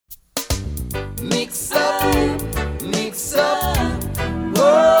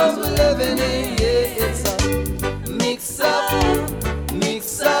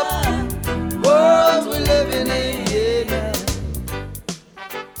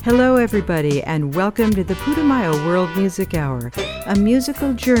Hello everybody and welcome to the Putumayo World Music Hour, a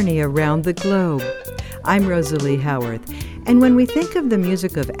musical journey around the globe. I'm Rosalie Howarth, and when we think of the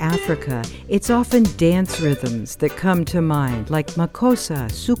music of Africa, it's often dance rhythms that come to mind, like makossa,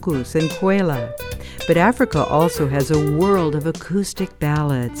 sukus, and kwela. But Africa also has a world of acoustic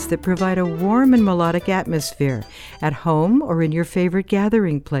ballads that provide a warm and melodic atmosphere at home or in your favorite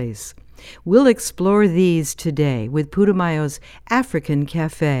gathering place. We'll explore these today with Putumayo's African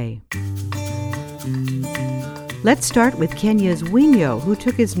Café. Let's start with Kenya's Winyo, who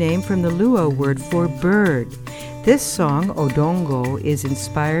took his name from the Luo word for bird. This song, Odongo, is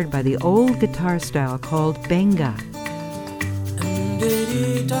inspired by the old guitar style called benga.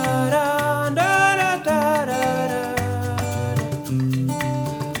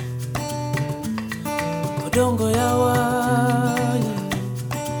 Odongo yawa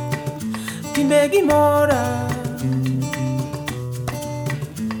Timbegi mora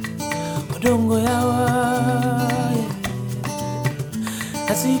Odongo yawa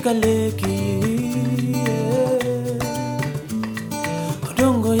Asika leki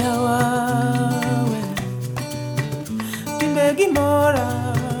Odongo yawa Timbegi mora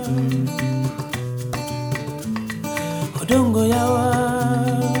Odongo yawa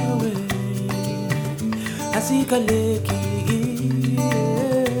Asika leki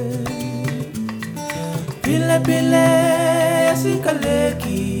Pile pile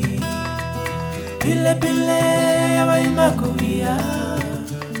asikaleki Pile pile awaimakuia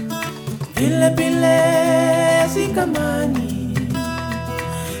Pile pile asikamani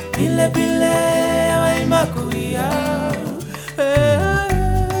Pile pile awaimakuia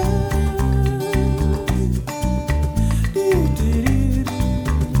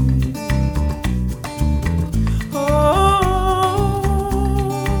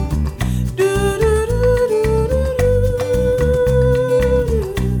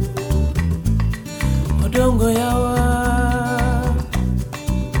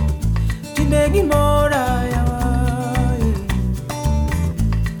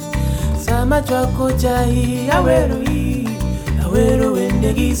Chwako chai awero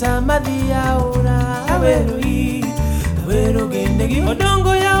wendegi samadhi aura awero gendegi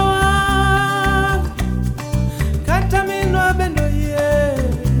odongo yawa kata minwa bendo ye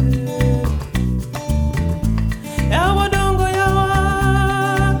yawa odongo yawa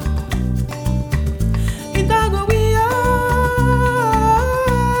itago wiya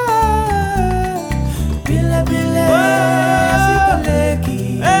bile bile asikaleki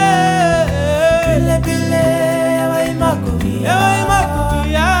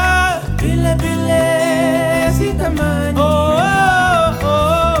Bile bile sikamani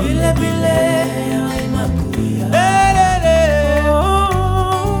Bile bile aimakuya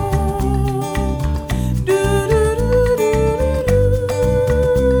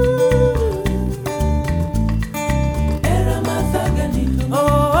Era mathagani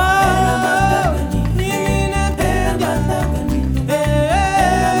Era mathagani Nina era mathagani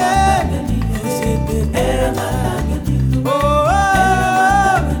Era mathagani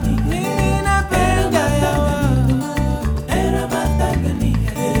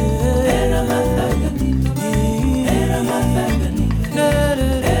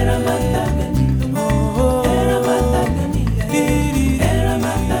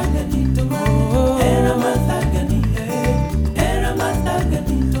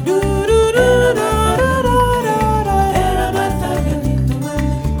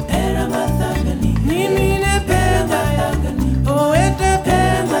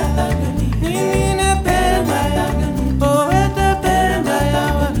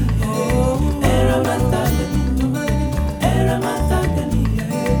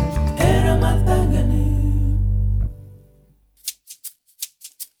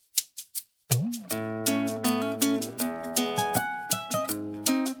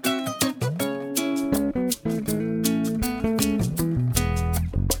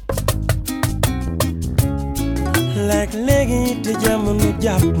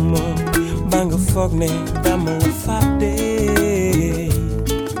Fogne damo fate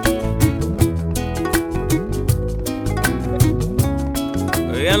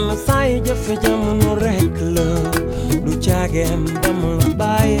Yalla say jafe jamono rek la du cagen damo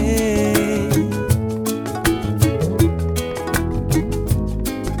baye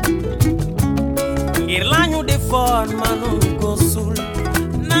ngir lañu defoon manu ko sul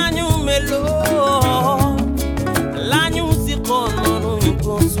nañu melo lañu sikon manu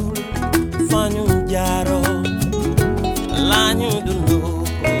ko sul Fanyu jaro lanyu dulu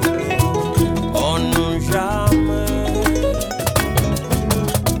onu jamais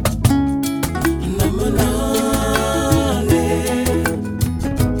namanale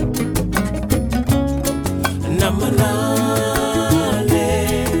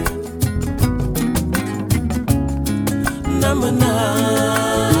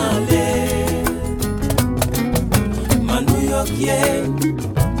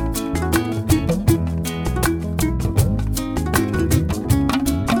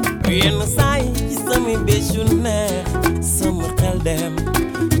mi bésu neex sama xel dem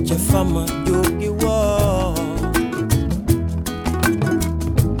ca fama jógi woo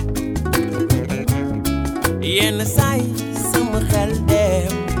yenn saay sama xel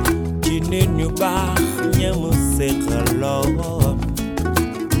dem ci nit ñu baax ñamu séqaloon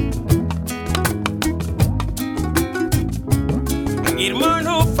ngir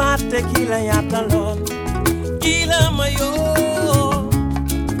mënu fàtte ki la yaataloon ki la mayoo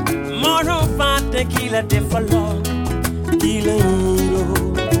mënu fàtte ki la defaloon ki la yiroo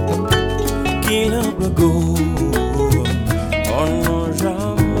ki la bëggoon oh non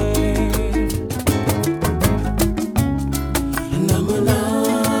jamais namm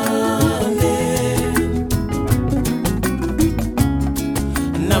naa leen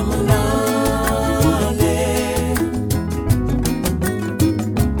namm naa leen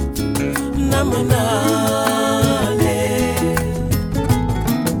namm naa leen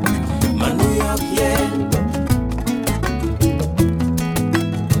ma New York yéen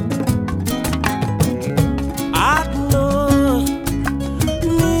àdduna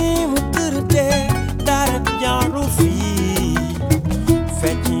ni mu tëddee dara jaaru fii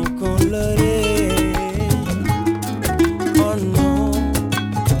fecci coloré oh non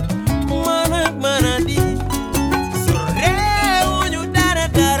mana di su réewuñu dara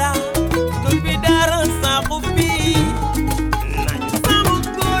dara du fi dara saxu fii nañu samu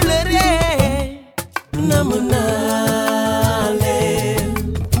coloré namm naa leen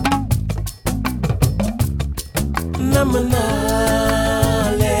namm naa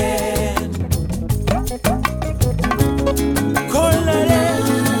leen coloré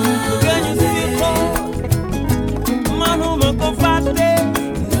gañu si xool manuma ko fàtte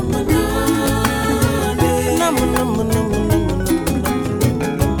namm naa leen namm namm namm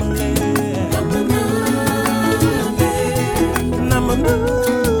namm leen namm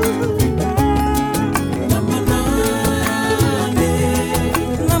naa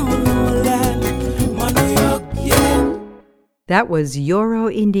That was Yoro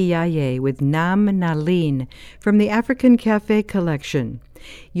Ndiaye with Namm na leen from the African Café collection.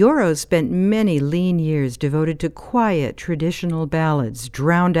 Yoro spent many lean years devoted to quiet traditional ballads,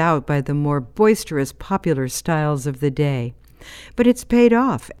 drowned out by the more boisterous popular styles of the day. But it's paid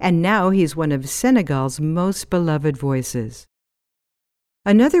off, and now he's one of Senegal's most beloved voices.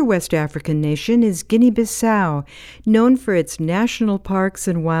 Another West African nation is Guinea-Bissau, known for its national parks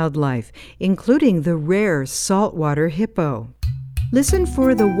and wildlife, including the rare saltwater hippo. Listen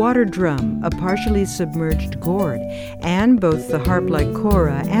for the water drum, a partially submerged gourd, and both the harp-like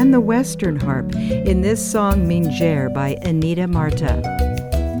kora and the western harp in this song Mindjer by Eneida Marta.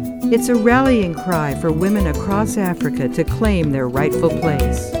 It's a rallying cry for women across Africa to claim their rightful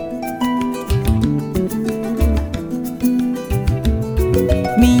place.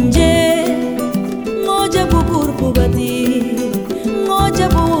 Mindjer, ngoja bubur bubati, ngoja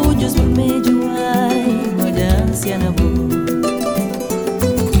bujus bermejuai, ngoja siana bu.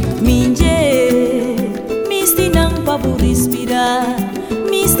 Mindjer, misti nang babu respirar,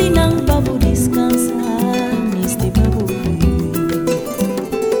 misti nang babu descansar, misti babu.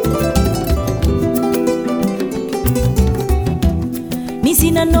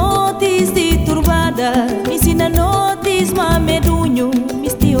 Misina notis di turbada, misina notis mamedunho,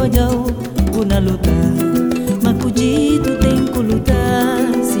 misti ojau una luta, Mtukudzi tem que lutar,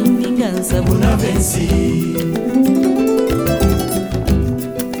 sem vingança una venci.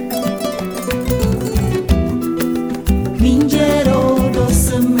 Mindjero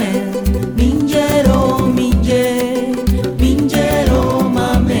doce mel, mindjero mindjer, mindjero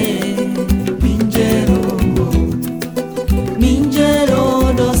mame, mindjero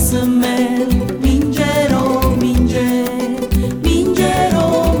mindjero doce mel, mindjero mindjer, mindjero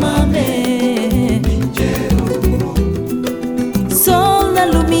mame, mindjero. Sol na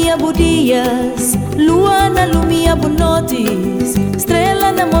lumia budias, lua na lumia bunotis,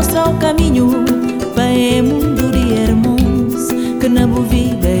 estrela na mostra o caminho, vai mundo de irmãos, que na boa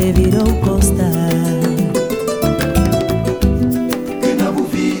vida virou costa. Que na boa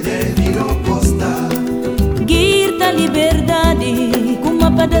vida virou costa. Guirta liberdade, com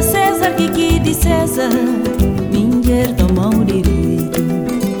mapa da César, que de César, Mindjer toma o direito.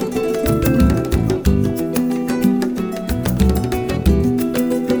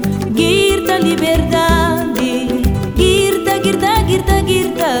 Guirta liberdade, guirta,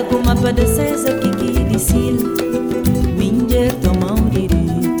 com mapa da César, que de Sil, Mindjer toma o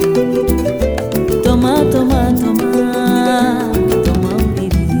direito. Toma, toma, toma, toma o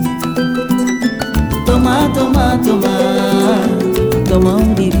direito. Toma, toma, toma, toma o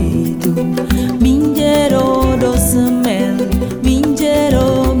direito. Mindjero doce mel,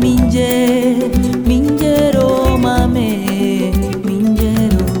 mindjero, mindjer, mindjer.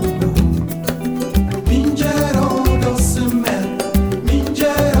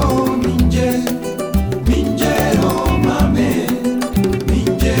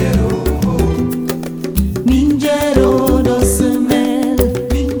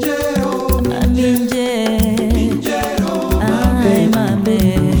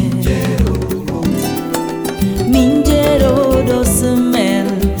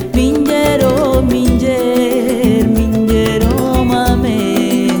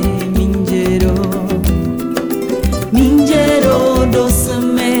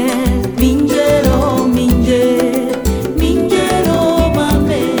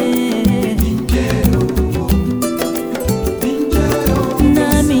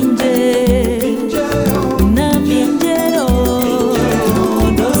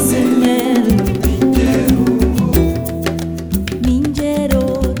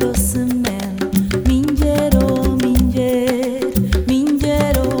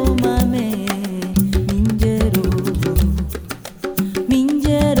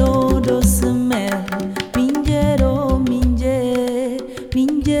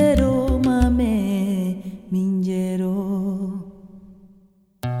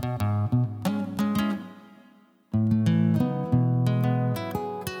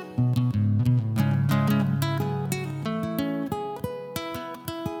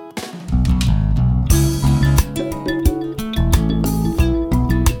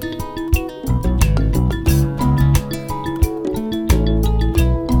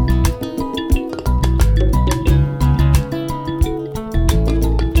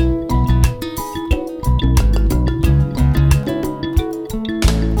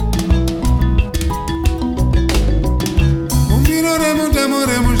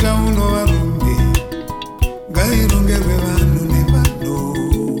 Muremu Jauno Arumbi, Gairunge Vanu Nevano.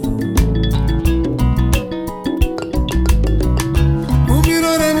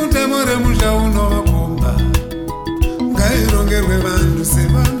 Muremu Jauno Akumba, Gairunge Vanu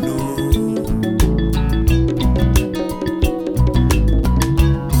Sevano.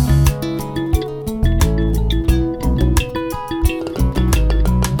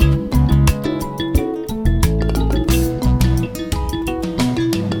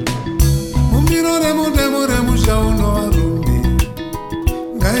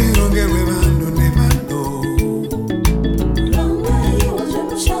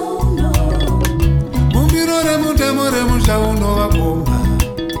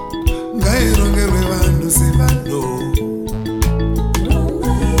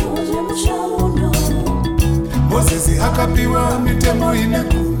 Akapiwa mitemo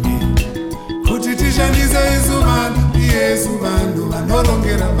inekumi kuti tishandise Yesu vanhu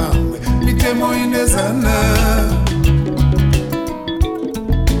vanorongera vamwe mitemo inezana.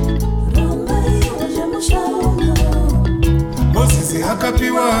 Mozisi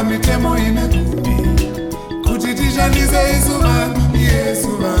akapiwa mitemo inekumi kuti tishandise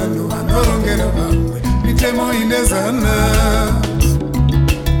Yesu vanhu vanorongera vamwe mitemo inezana.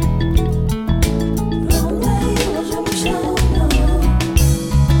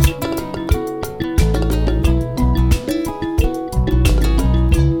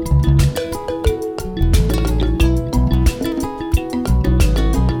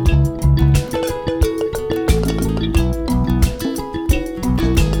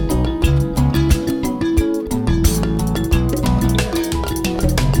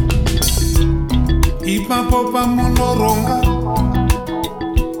 Popa munoronga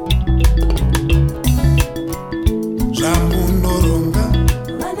Jamunoronga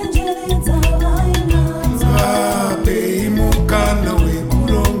Vape Mukana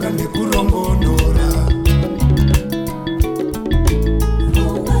wekuronga nekurongondora.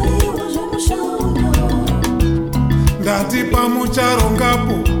 Ndati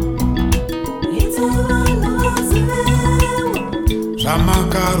pamucharongapo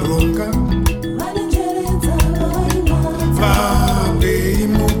Zvamakaronga Vape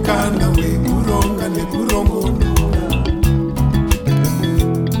Mukana wekuronga nekurongondora.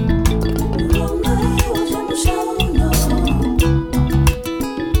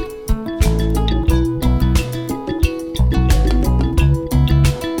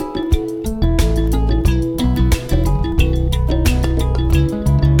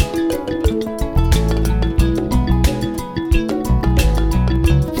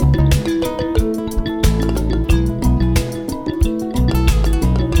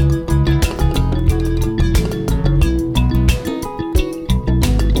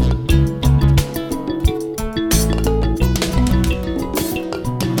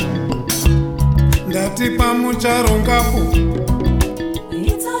 Pamucharongapo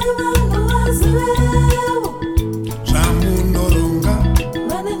Zvamunoronga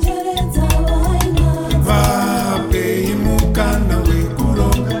Vape Mukana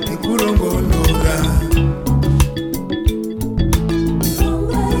wekuronga nekurongondora.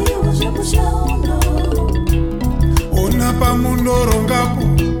 Ona pamunorongapo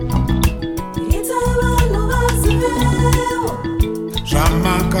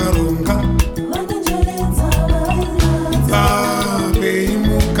Zvamakaronga Vape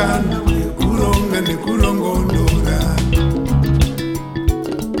Mukana wekuronga nekurongondora.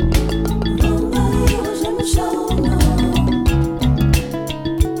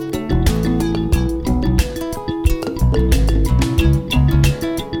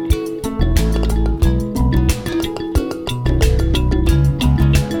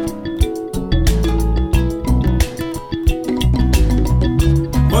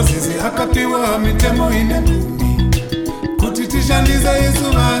 Mozisi akapiwa mitemo inekumi kuti tishandise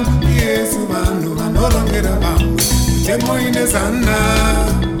Yesu vanhu vanorongera vamwe mitemo inezana.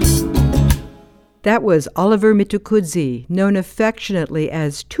 That was Oliver Mtukudzi, known affectionately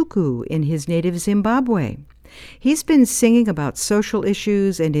as Tuku in his native Zimbabwe. He's been singing about social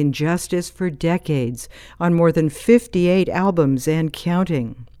issues and injustice for decades on more than 58 albums and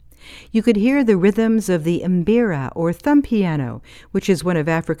counting. You could hear the rhythms of the mbira, or thumb piano, which is one of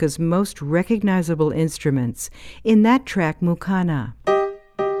Africa's most recognizable instruments, in that track Mukana.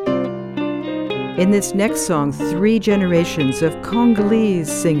 In this next song, 3 generations of Congolese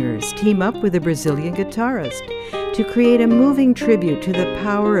singers team up with a Brazilian guitarist to create a moving tribute to the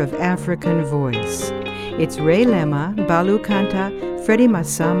power of African voice. It's Ray Lema, Ballou Canta, Freddie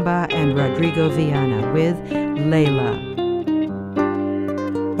Masamba, and Rodrigo Viana with Layla.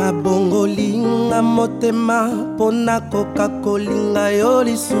 Nabongolinga motema pona kokakolinga yo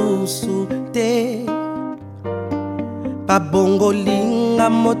lisusu te. Babongolinga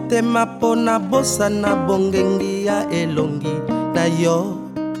motema pona bosa na bongengi ya elongi na yo.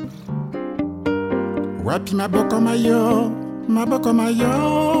 Wapi maboko mayo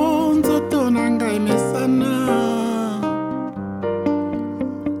nzoto nanga emesana.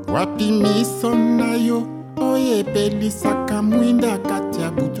 Wapi miso na yo oye pelisaka mwinda kati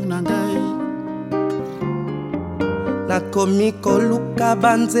ya butu na ngai. Nakomi koluka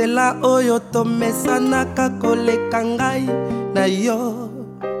banzela oyo tomesanaka koleka ngai na yo.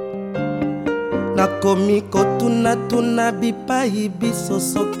 Nakomi kotuna bipai biso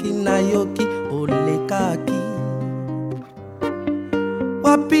soki na yoki olekaki.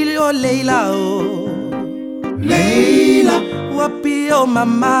 Wapi o Leila o Leila, wapi o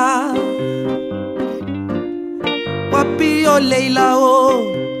mama, wapi o Leila o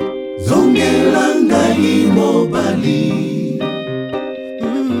zongela ngai mobali.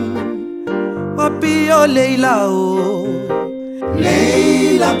 Wapi o Leila o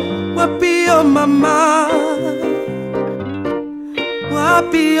Leila, wapi o mama,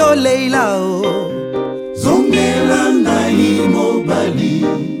 wapi o Leila o zongela ngai mobali.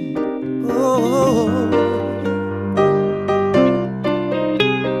 Oh.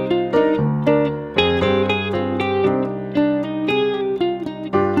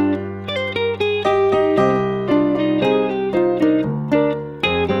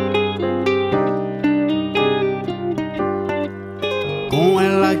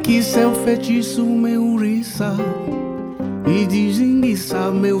 Seu feitiço, meu riça, e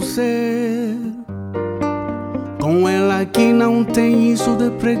desenguiça meu ser. Com ela que não tem isso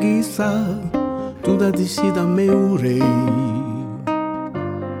de preguiça, tudo a descida meu rei.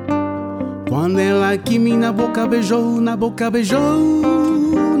 Quando ela que me na boca beijou, não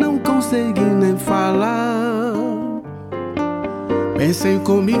consegui nem falar. Pensei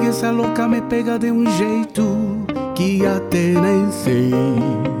comigo, essa louca me pega de um jeito que até nem sei.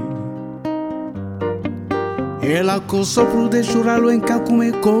 Ela com sopro de churralo em cá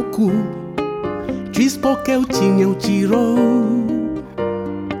comer coco, diz porque eu tinha o tirou.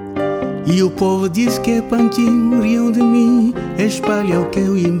 E o povo diz que é pantinho, riam de mim, espalha o que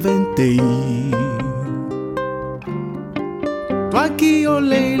eu inventei. Tô aqui, oh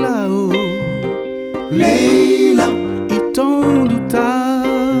Leila, oh Leila, e todo tá.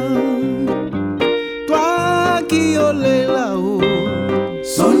 Tô aqui, oh Leila, oh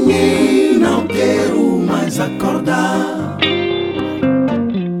sonhei, não quero mais acordar.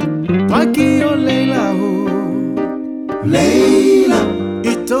 Tô aqui, oh Leila, oh Leila,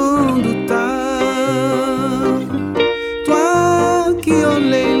 e todo tá. Tô aqui, oh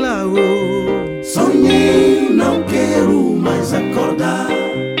Leila, oh sonhei, não quero mais acordar.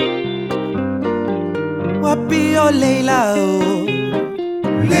 Wapi, oh Leila, oh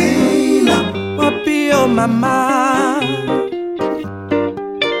Leila, wapi, oh mama,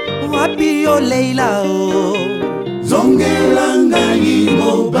 wapi o Leila o zongela ngai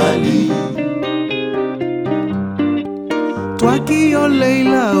mobali. Tô aqui, oh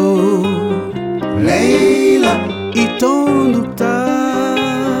Leila, oh Leila, e todo tá.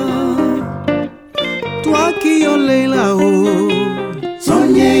 Tô aqui, oh Leila, oh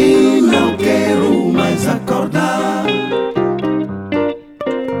sonhei, não quero mais acordar.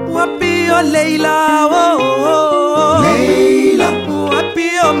 Wapi o Leila, oh Leila, wapi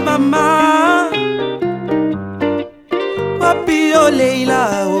o mama, wapi o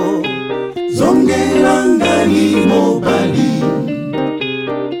Leila, oh zongela ngai mobali.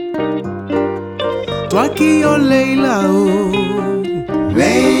 Tô aqui, oh Leila, oh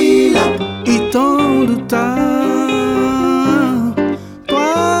Leila, e todo tá. Tô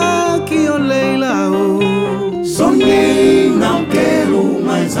aqui, oh Leila, oh sonhei, não quero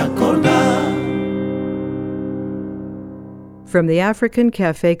mais acordar. From the African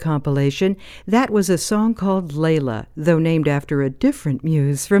Café compilation, that was a song called Layla, though named after a different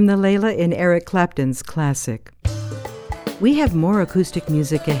muse from the Layla in Eric Clapton's classic. We have more acoustic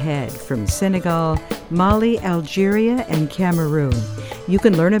music ahead from Senegal, Mali, Algeria, and Cameroon. You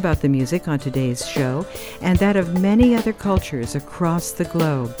can learn about the music on today's show and that of many other cultures across the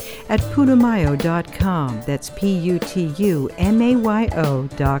globe at Putumayo.com. That's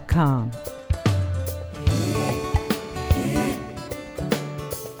Putumayo.com.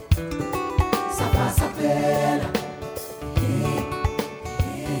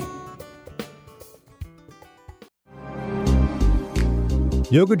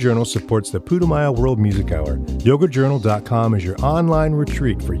 Yoga Journal supports the Putumayo World Music Hour. YogaJournal.com is your online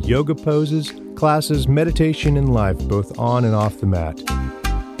retreat for yoga poses, classes, meditation, and life, both on and off the mat.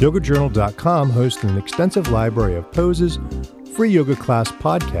 YogaJournal.com hosts an extensive library of poses, free yoga class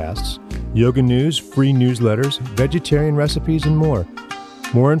podcasts, yoga news, free newsletters, vegetarian recipes, and more.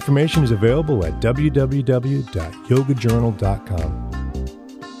 More information is available at www.yogajournal.com.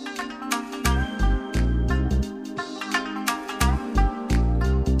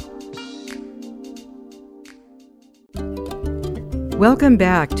 Welcome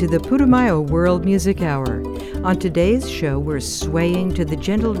back to the Putumayo World Music Hour. On today's show, we're swaying to the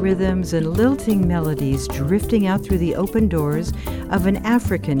gentle rhythms and lilting melodies drifting out through the open doors of an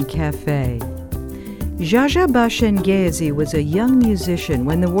African cafe. Jaja Bashengezi was a young musician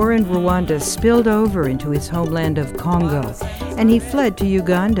when the war in Rwanda spilled over into his homeland of Congo, and he fled to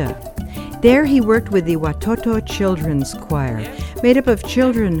Uganda. There he worked with the Watoto Children's Choir, made up of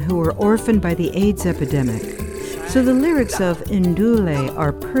children who were orphaned by the AIDS epidemic. So the lyrics of Ndule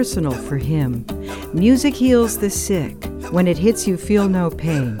are personal for him. Music heals the sick. When it hits you, feel no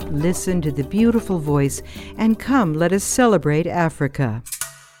pain. Listen to the beautiful voice, and come, let us celebrate Africa.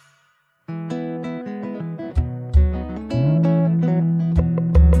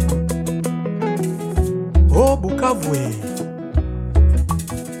 Oh Bukavu,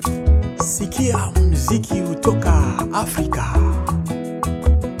 sikia muziki utoka Afrika.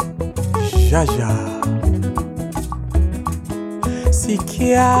 Jaja.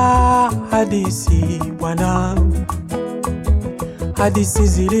 Sikia hadisi bwana, hadisi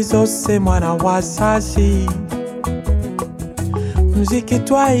zilizosemwa na wazazi. Muziki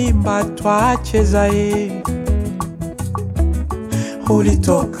twaimba twacheza ye,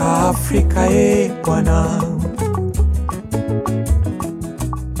 ulitoka Afrika ye bwana.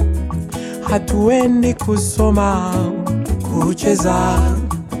 Hatuendi kusoma kucheza,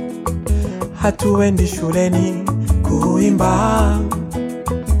 hatuendi shuleni kuimba.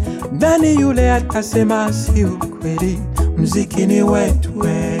 Nani yule atasema si ukweli? Muziki ni wetu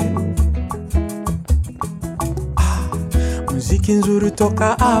we. Muziki nzuri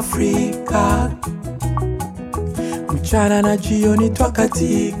toka Afrika, mchana na jioni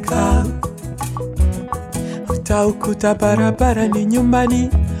twakatika. Utaukuta barabara ni nyumbani,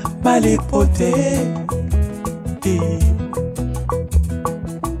 mali pote.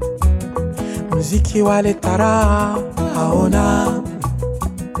 Muziki waleta raha haona,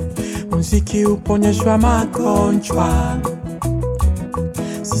 muziki uponyeshwa magonjwa.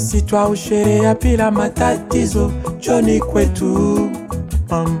 Sisi twausherea bila matatizo, joni kwetu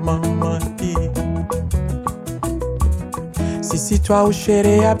mama mati. Sisi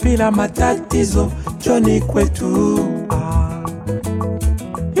twausherea bila matatizo, joni kwetu.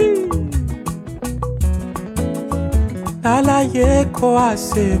 Nala yeko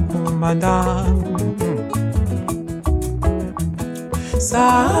asemumanda,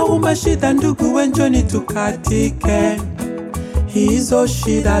 sahau mashida ndugu wenjoni tukatike. Hizo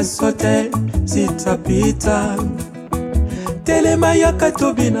shida zote zitapita. Telema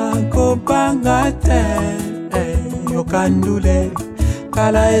yakatobina kopangate, yokandule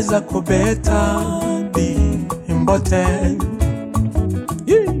kala eza kubeta mbote.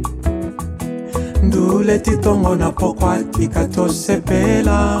 Ndule titongo na pokwa kikato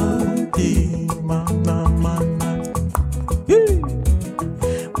sepela di mana mana.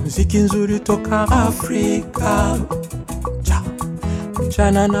 Muziki nzuri toka Afrika,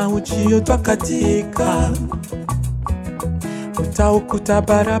 mchana na ujio twakatika. Utaukuta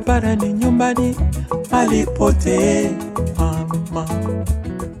barabara ni nyumbani, mali pote mama.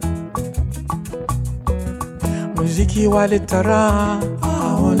 Muziki waleta raha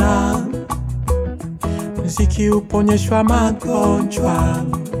haona, muziki uponyeshwa magonjwa.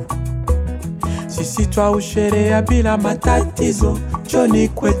 Sisi twausherea bila matatizo, joni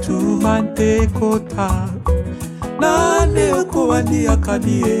kwetu mante kota. Nane ukuwani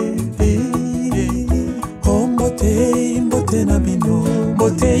akadie, mbote mbote na bino,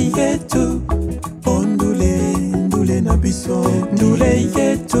 mbote yetu. Ondule ndule na biso, ndule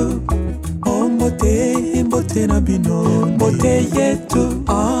yetu. Mbote mbote na bino, mbote yetu.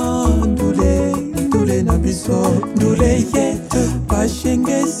 Ndule ndule na biso, ndule yetu.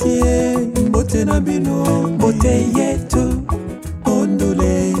 Bashengezi mbote na bino, mbote yetu.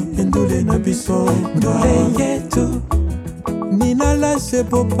 Ondule ndule na biso, ndule yetu. Nina la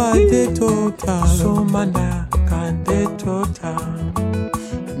sepopa de tota, somana kande tota,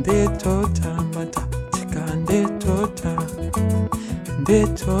 de tota mata, chikande tota, de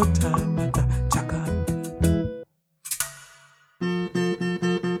tota mata, chaka.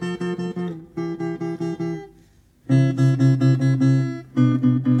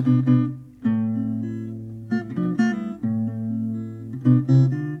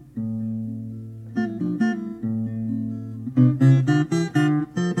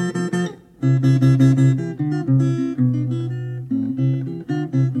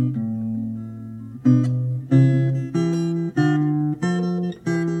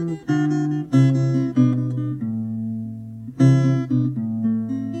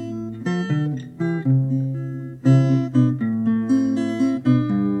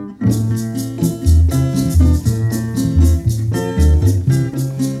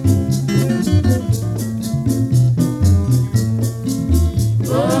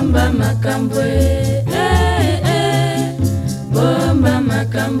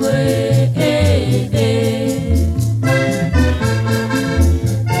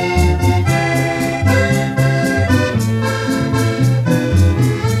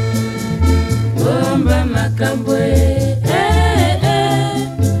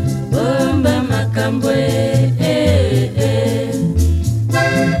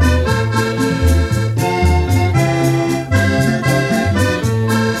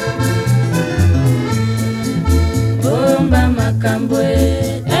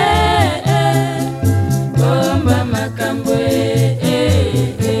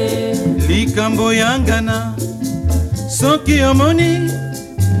 Likambo Ya Ngana soki omoni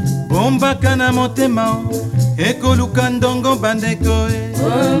bomba kana motema ekoluka ndongo bandeko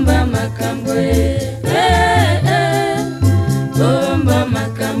bomba makambo bomba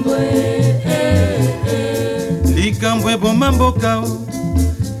makambo likambo eboma mboka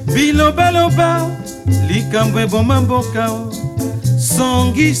bilobaloba likambo eboma mboka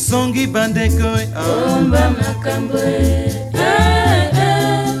songi songi bandeko bomba makambo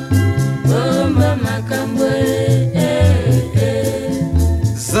bomba makambo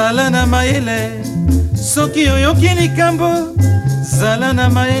zala na mayele soki oyoki likambo zala na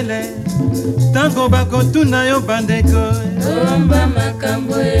mayele tango bakotuna yo bandeko bomba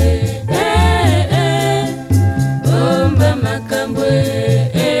makambo bomba makambo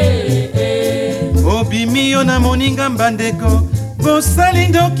obimi yo na moninga bandeko bosali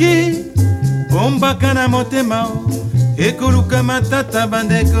ndoki bombaka na motema ekoluka matata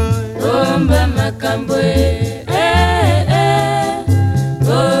bandeko bomba makambo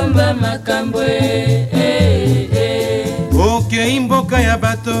bomba makambo okei mboka ya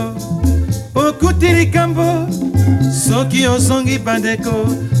bato okuti likambo soki osongi bandeko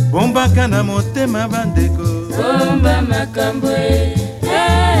bombaka na motema bandeko bomba makambo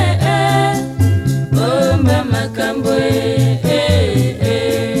bomba makambo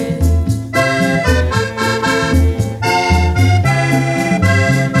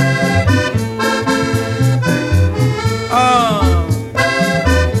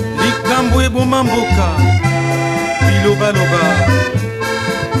mboka bilobaloba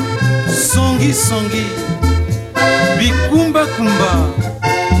songi songi bikumba kumba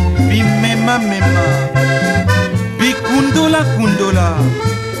bimema mema bikundola kundola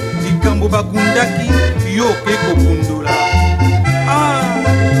likambo bakundaki yoke kokundola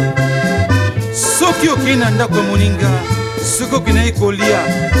soki okei na ndako ya moninga soki okendaki kolia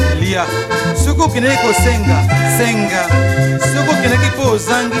lia soki okendaki kosenga senga soki okendaki mpo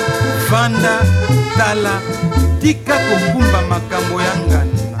ozangi vanda tala tika kokumba makambo ya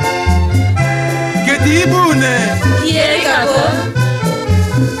ngana keti ibune yekako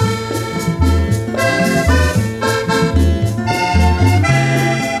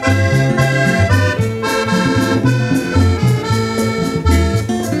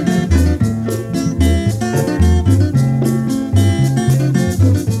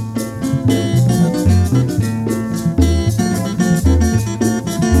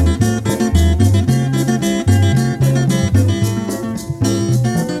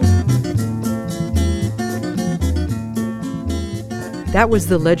That was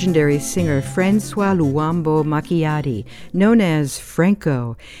the legendary singer Francois Luambo Macchiati, known as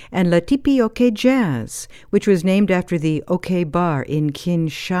Franco, and Le TPOK Jazz, which was named after the OK Bar in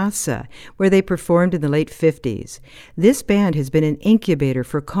Kinshasa, where they performed in the late 50s. This band has been an incubator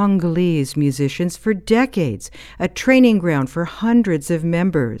for Congolese musicians for decades, a training ground for hundreds of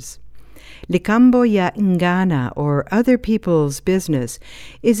members. Likambo Ya Ngana, or Other People's Business,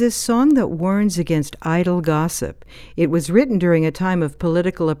 is a song that warns against idle gossip. It was written during a time of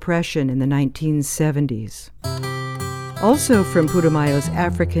political oppression in the 1970s. Also from Putumayo's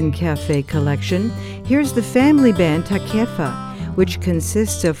African Café collection, here's the family band Takefa, which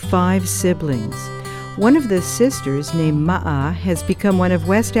consists of 5 siblings. One of the sisters, named Ma'a, has become one of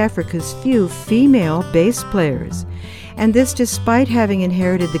West Africa's few female bass players, and this despite having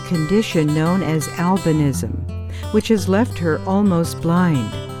inherited the condition known as albinism, which has left her almost blind.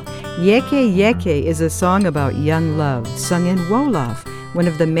 Yeke Yeke is a song about young love, sung in Wolof, one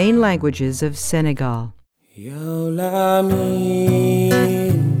of the main languages of Senegal. Yolami,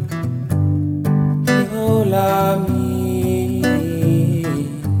 Yolami,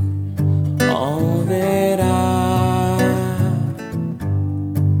 on verra,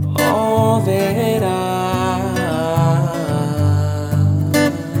 on verra.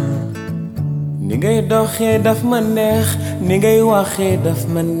 Ni ngay doxee daf ma neex, ni ngay waxee daf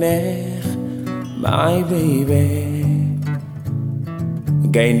ma neex, my baby.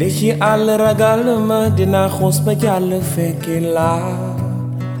 Gaynde ci àll ragal ma dina xuus ba jàll fekki la,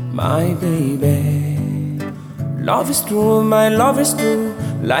 my baby. Love is true, my love is true,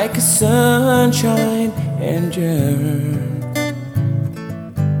 like a sunshine angel.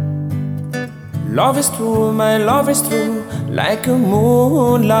 Love is true, my love is true, like a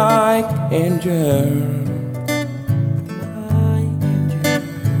moonlight angel.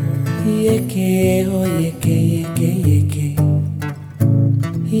 Yeke, oh yeke, yeke, yeke.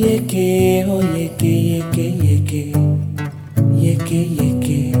 Yeke, oh yeke, yeke, yeke. Yeke,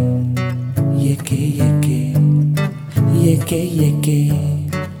 yeke. Yeke, yeke. Yeke, yeke.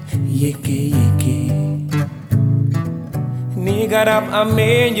 Yeke, yeke. Ni garab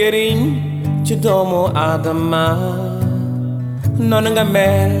amee njëriñ ci doomu Adama. Noonu nga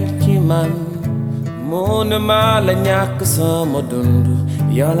mel ci man. Mënu ma la ñàkk sama dund.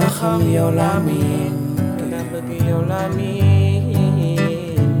 Yow la xam, yow la miin, la bëgg, yow la miin.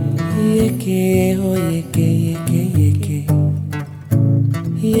 Yeke, oh yeke, yeke, yeke.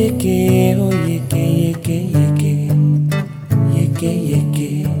 Yeke, oh yeke, yeke, yeke. Yeke, yeke.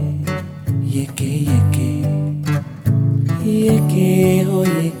 Yeke, yeke. Yeke, oh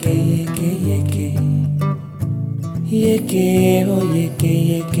yeke, yeke, yeke. Yeke, oh yeke,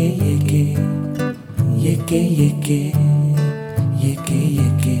 yeke, yeke. Yeke, yeke. Yeke,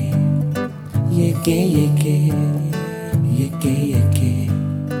 yeke, yeke, yeke, yeke, yeke.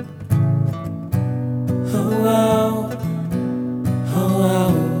 Oh wow, oh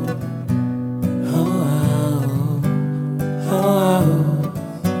wow, oh wow, oh wow,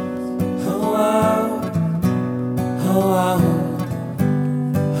 oh wow, oh wow,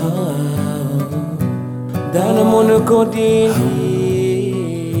 oh wow. Dana Mtukudzi,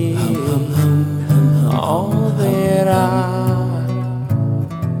 all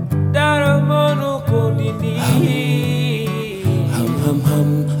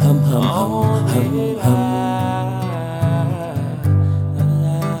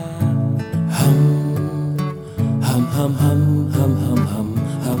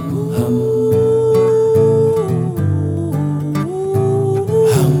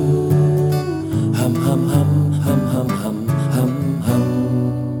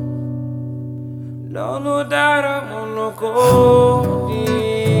that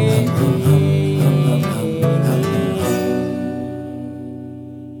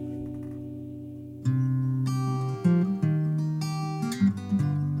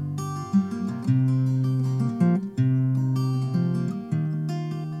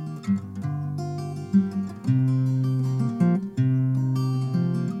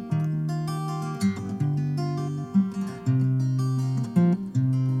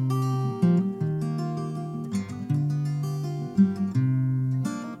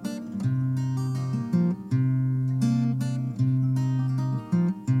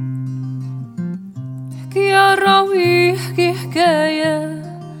راوي احكي حكاية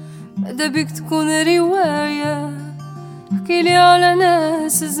ماذا بيك تكون رواية احكي لي على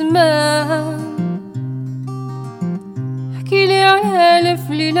ناس زمان احكي لي على ألف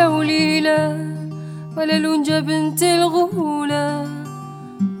ليلة وليلة ولا لونجة بنت الغولة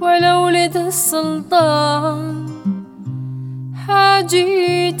ولا ولد السلطان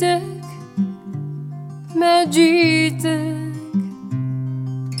حاجيتك ما جيتك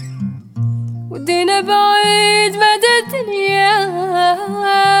ودينا بعيد مدى الدنيا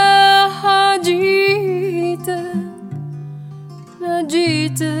حاجيتك ما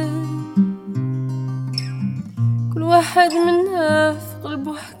جيتك كل واحد منا في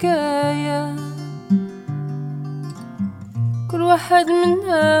قلبه حكاية كل واحد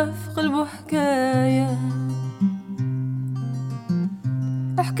منا في قلبه حكاية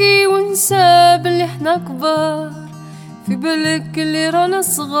احكي ونسى باللي احنا كبار في بالك اللي رانا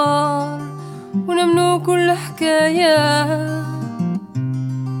صغار ونمنو كل حكاية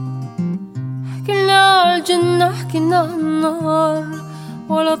حكينا على الجنة حكينا على النار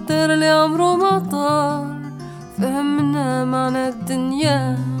ولا الطير اللي عمره ما طار فهمنا معنى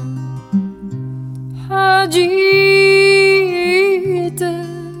الدنيا حاجيتك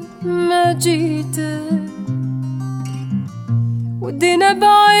ما جيتك ودينا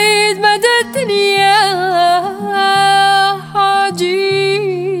بعيد مدى الدنيا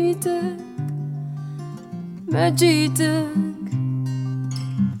حاجيتك ما جيتك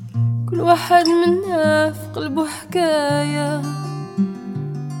كل واحد منا في قلبه حكاية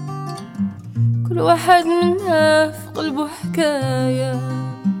كل واحد منا في قلبه حكاية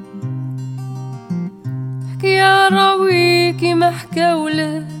احكي يا راويكي ما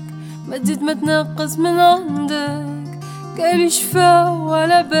حكاولك ما تزيد ما تنقص من عندك قالي شفا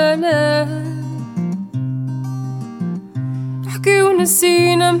ولا بالك احكي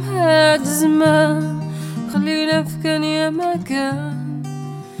ونسينا مهاد زمان خلينا في كان يا ما كان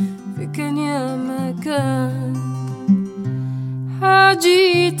في كان يا ما كان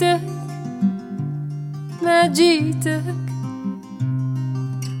حاجيتك ما جيتك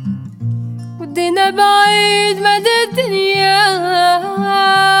ودينا بعيد مدى الدنيا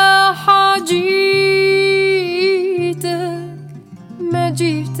حاجيتك ما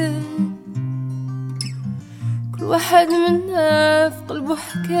جيتك كل واحد منا في قلبه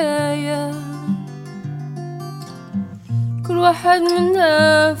حكاية كل واحد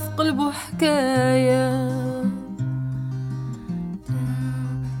منا في قلبه حكاية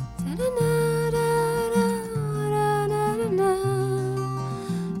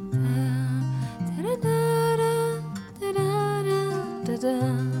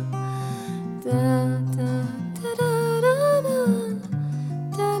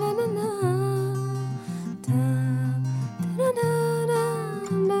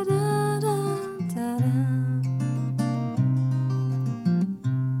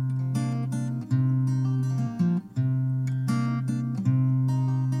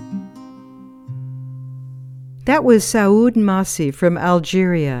That was Souad Massi from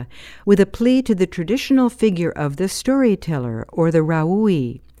Algeria, with a plea to the traditional figure of the storyteller, or the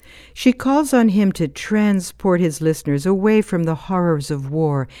raoui. She calls on him to transport his listeners away from the horrors of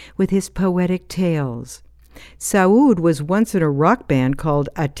war with his poetic tales. Souad was once in a rock band called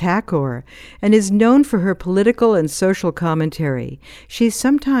Atakor and is known for her political and social commentary. She's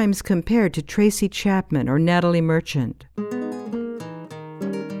sometimes compared to Tracy Chapman or Natalie Merchant.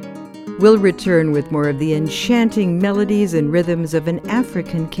 We'll return with more of the enchanting melodies and rhythms of an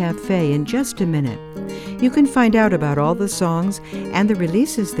African cafe in just a minute. You can find out about all the songs and the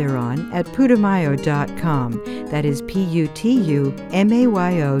releases they're on at Putumayo.com. That is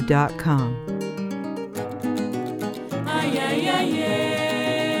Putumayo.com.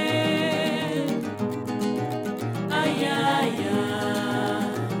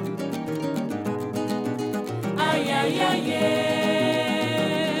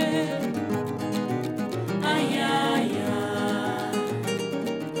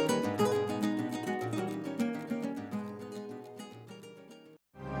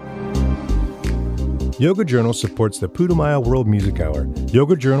 Yoga Journal supports the Putumayo World Music Hour.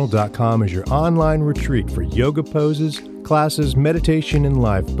 YogaJournal.com is your online retreat for yoga poses, classes, meditation, and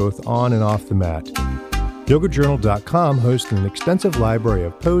life, both on and off the mat. YogaJournal.com hosts an extensive library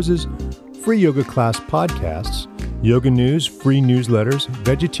of poses, free yoga class podcasts, yoga news, free newsletters,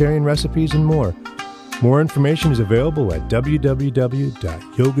 vegetarian recipes, and more. More information is available at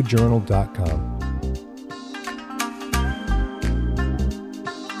www.yogajournal.com.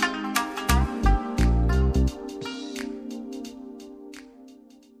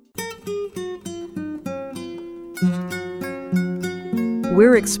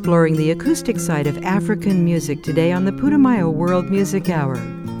 We're exploring the acoustic side of African music today on the Putumayo World Music Hour.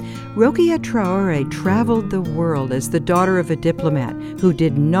 Rokia Traoré traveled the world as the daughter of a diplomat who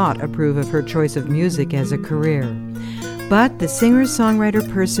did not approve of her choice of music as a career. But the singer-songwriter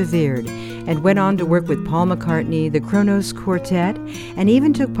persevered and went on to work with Paul McCartney, the Kronos Quartet, and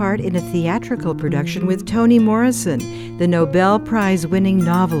even took part in a theatrical production with Toni Morrison, the Nobel Prize-winning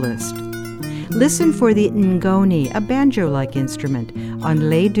novelist. Listen for the ngoni, a banjo-like instrument, on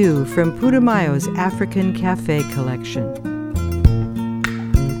Ledu from Putumayo's African Café collection.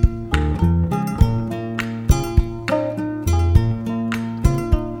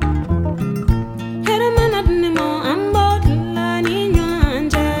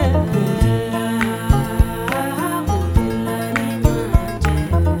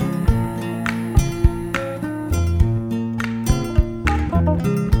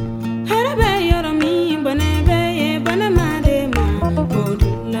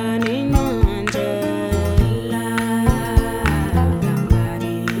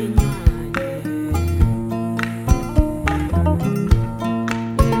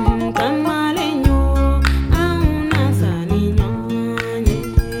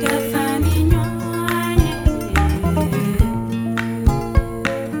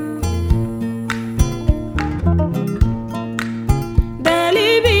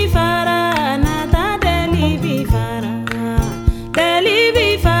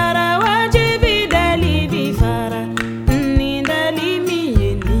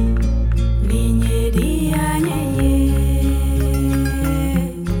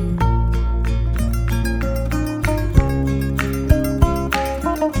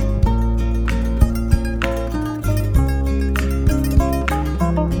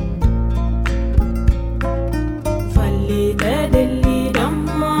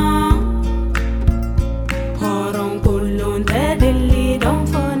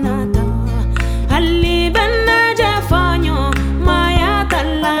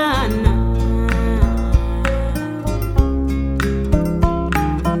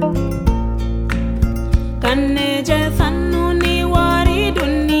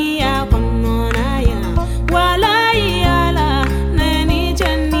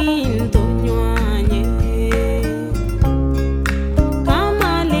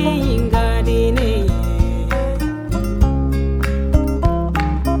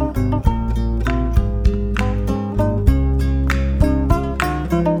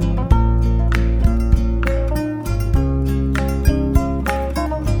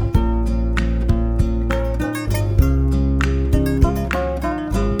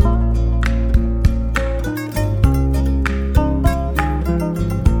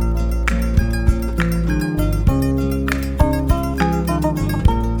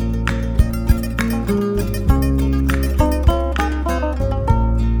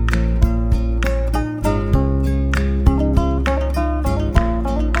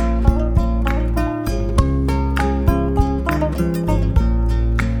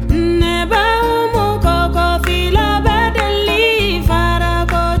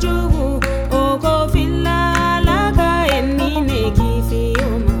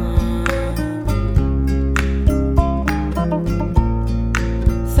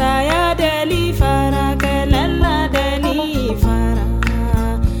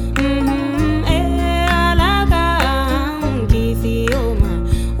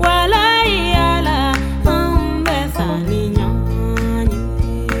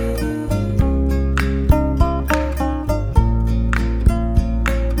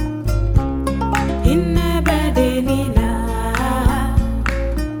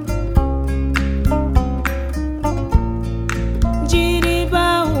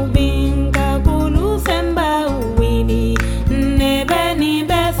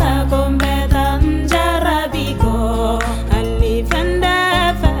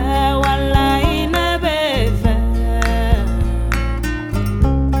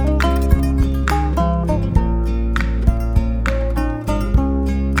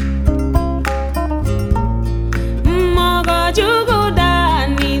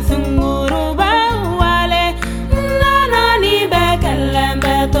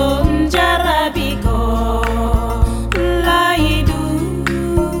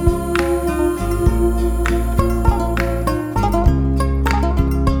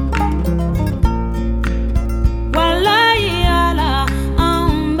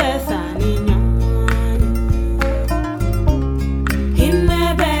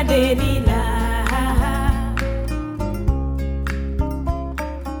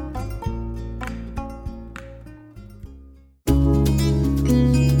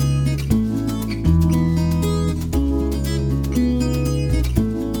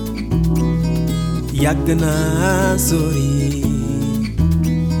 yàgg naa sori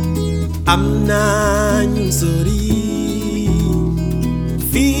am naa ñu sori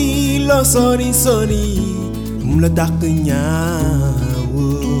fii loo sori sori mu la dàq ñaawoo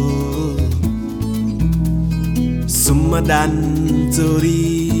suma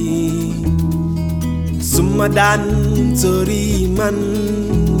daan sori man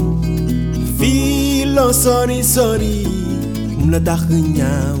fii loo sori sori mu la dàq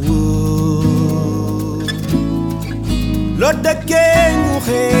ñaawoo loo dëkkee ñu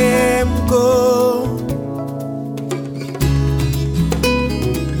xeem ko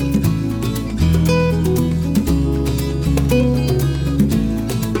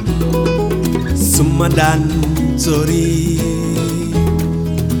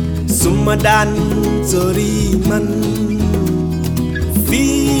suma daan sori man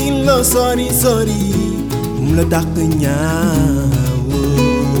fii loo sori sori mu la dàq ñaawoo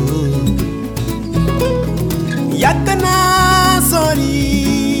yàgg naa sori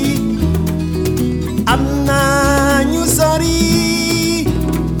am naa ñu sori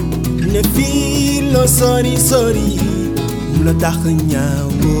ne fii loo sori sori mu la dàq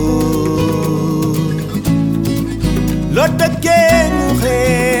ñaawoo loo dëkkee ñu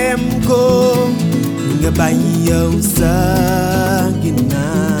xeem ko nga bàyyi yow sa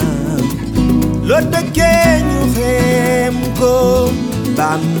ginnaaw loo dëkkee ñu xeem ko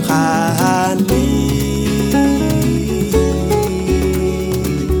bam xaali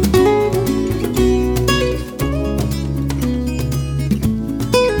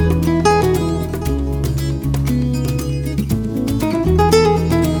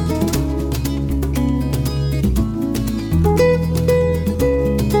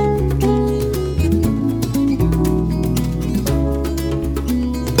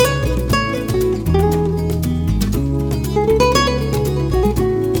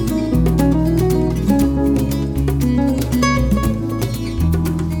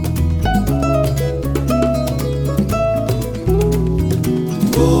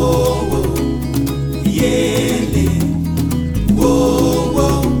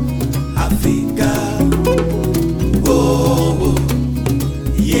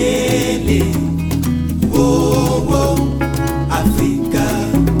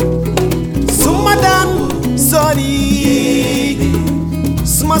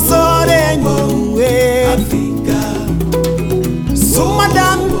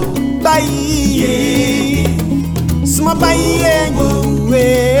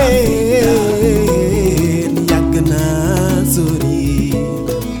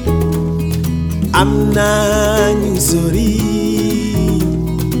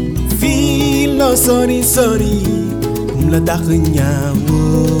Sorry, la dàq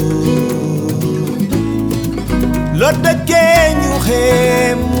ñaawoo loo dëkkee ñu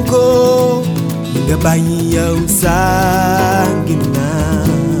xeem ko nga bàyyi yow sa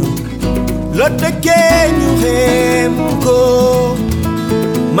ginnaaw loo dëkkee ñu xeem ko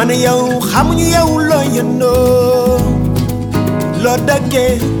man yow xamuñu yow loo yëndoo loo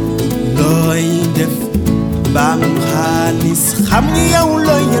dëkkee looy def baam xaalis xamuñu yow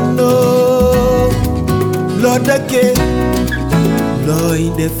loo yëndoo loo dëkkee looy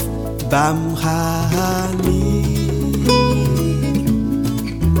def baam xaali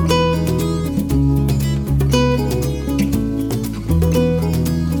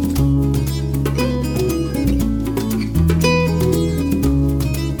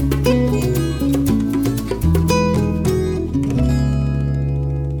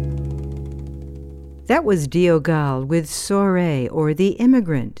That was Diogal with Soirée, or The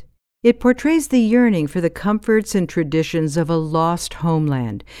Immigrant. It portrays the yearning for the comforts and traditions of a lost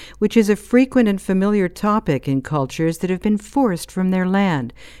homeland, which is a frequent and familiar topic in cultures that have been forced from their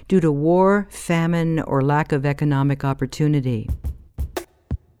land due to war, famine, or lack of economic opportunity.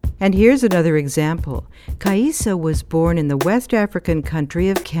 And here's another example. Kaissa was born in the West African country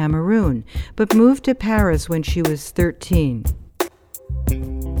of Cameroon, but moved to Paris when she was 13.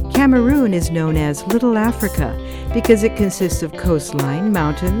 Cameroon is known as Little Africa because it consists of coastline,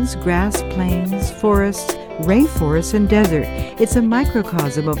 mountains, grass plains, forests, rainforests, and desert. It's a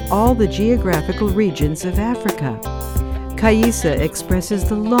microcosm of all the geographical regions of Africa. Kaissa expresses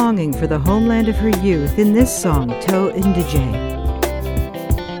the longing for the homeland of her youth in this song, To Ndiaye.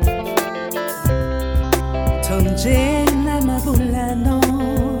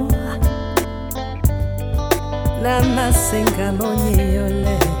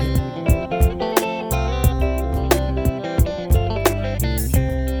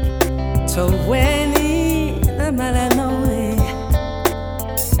 Toweni na malanoe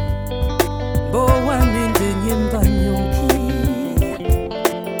Boa mende nyimba nyonki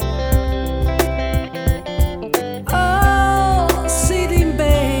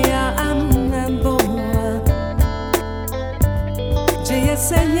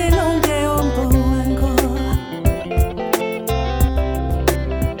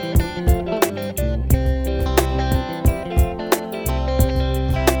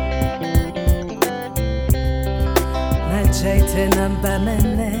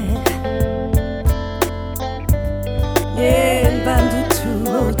bamene ye bandu tu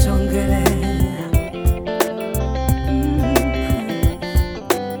ojongere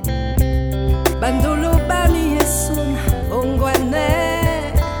bandolo bani yesun ongwane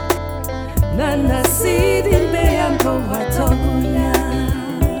nana sidi mbe ambo watogunya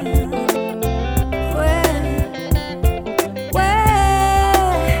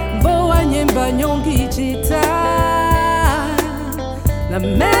Nyongi jita na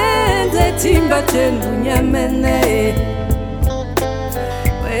mende timba tenu nyamene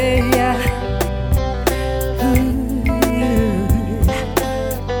weya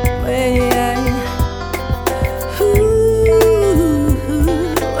weya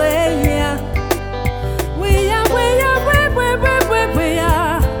weya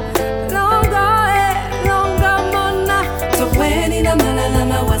longa mona to weni na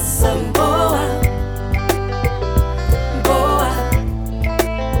malala wasambo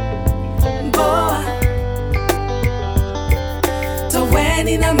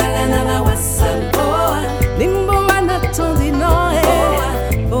na malana ma wasamboa limbo anatondi noe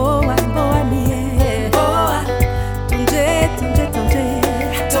boa boa mie boa tunje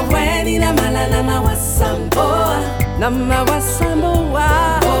toweni na malana ma wasamboa na ma wasamboa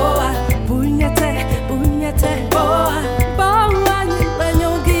boa bunyate boa boa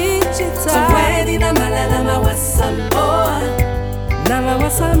nyongi chita toweni na malana ma wasamboa na ma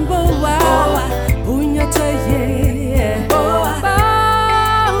wasamboa boa bunyate boa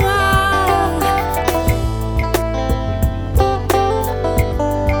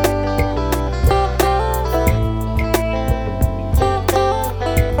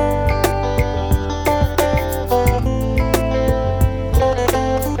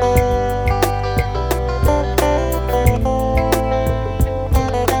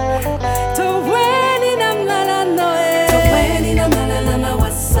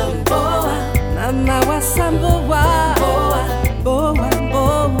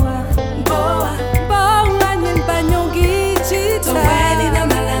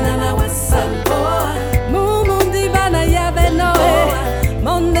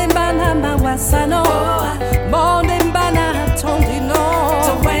Sano, monde mbana tondino.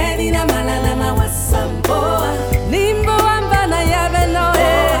 Toweni na malala ma wasamboa. Limbo ambana yabeno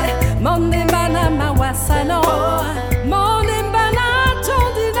monde mbana ma wasano. Monde mbana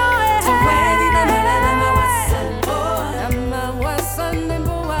tondino Toweni na malala ma wasamboa. Ma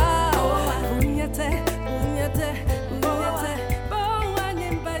wasanemboa. Bunyate. Boa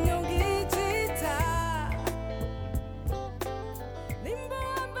nyemba nyongi jita. Limbo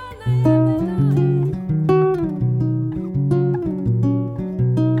ambana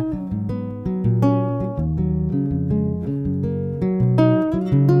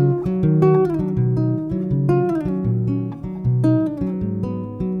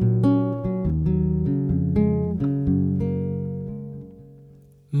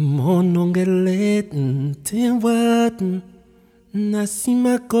Monongeleten tewaten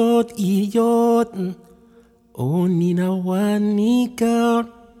nasimakot iyoten onina wanika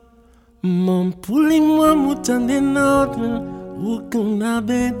mon puli mwa mutande noten ukuna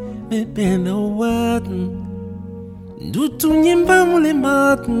ben bebena waten dutu nyimba mule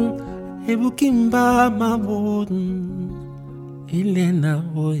maten ebukimba maboten ilena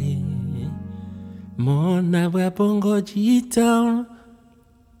oye mona wabongo jita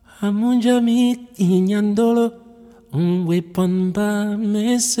amunja mit inyandolo weapon ba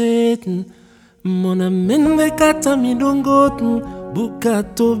meseten mona menwe kata midongoten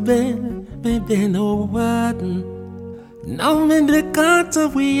bukato bebe no waten now mende kata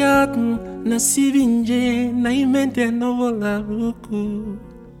wiaten na sivinje na imente no vola ruku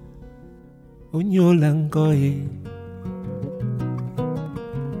unyolangoye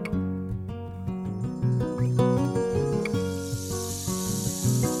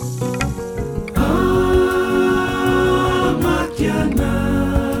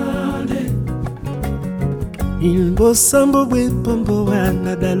Il bosambo we pombo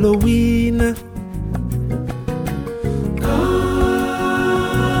wana dalowina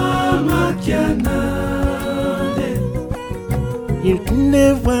Il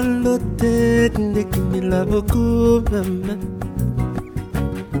kine walote kine kimila boku mama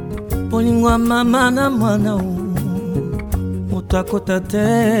Polingwa mama na mwana utakota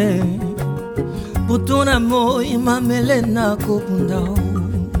te Putuna mo imamele na kopundao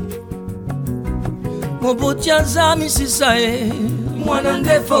Mobotia zami sisae mwana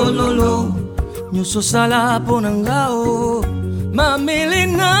ndefololo nyuso sala ponangao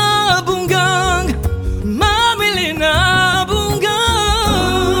mamilina bungang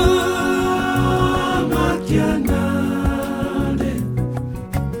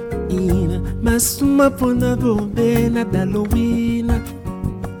ina masuma pona bombe na dalowina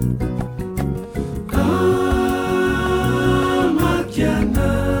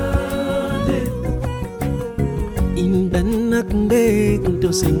Naknde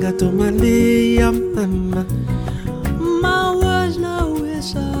kunto senga to malia mama ma was na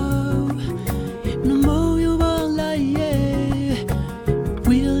wesa no mo yo wala ye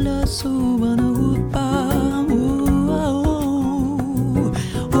will la so wana upa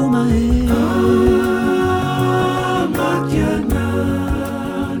oh my makianade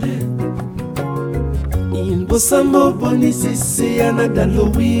in bosambo boni sisi ana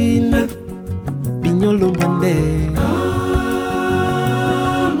dalowina pinyolo bande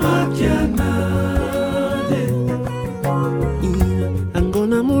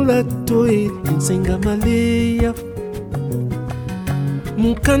Nsenga malia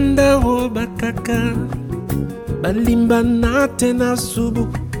Mukanda wo bakaka Balimba na tena subu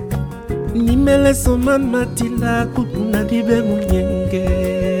Nimele soman matila Kutuna dibe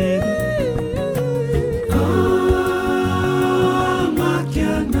munyenge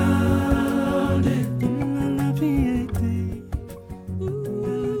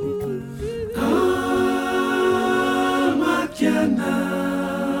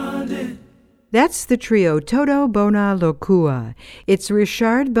That's the trio Toto Bona Lokua. It's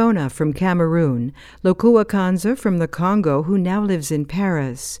Richard Bona from Cameroon, Lokua Kanza from the Congo, who now lives in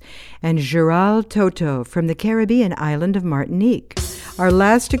Paris, and Gerald Toto from the Caribbean island of Martinique, our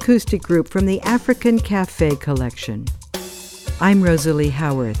last acoustic group from the African Café collection. I'm Rosalie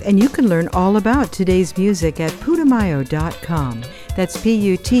Howarth, and you can learn all about today's music at Putumayo.com. That's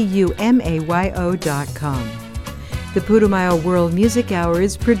Putumayo.com. The Putumayo World Music Hour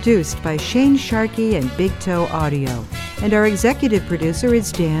is produced by Shane Sharkey and Big Toe Audio, and our executive producer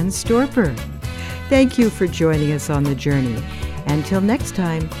is Dan Storper. Thank you for joining us on the journey. Until next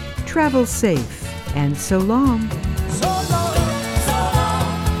time, travel safe, and so long. So long.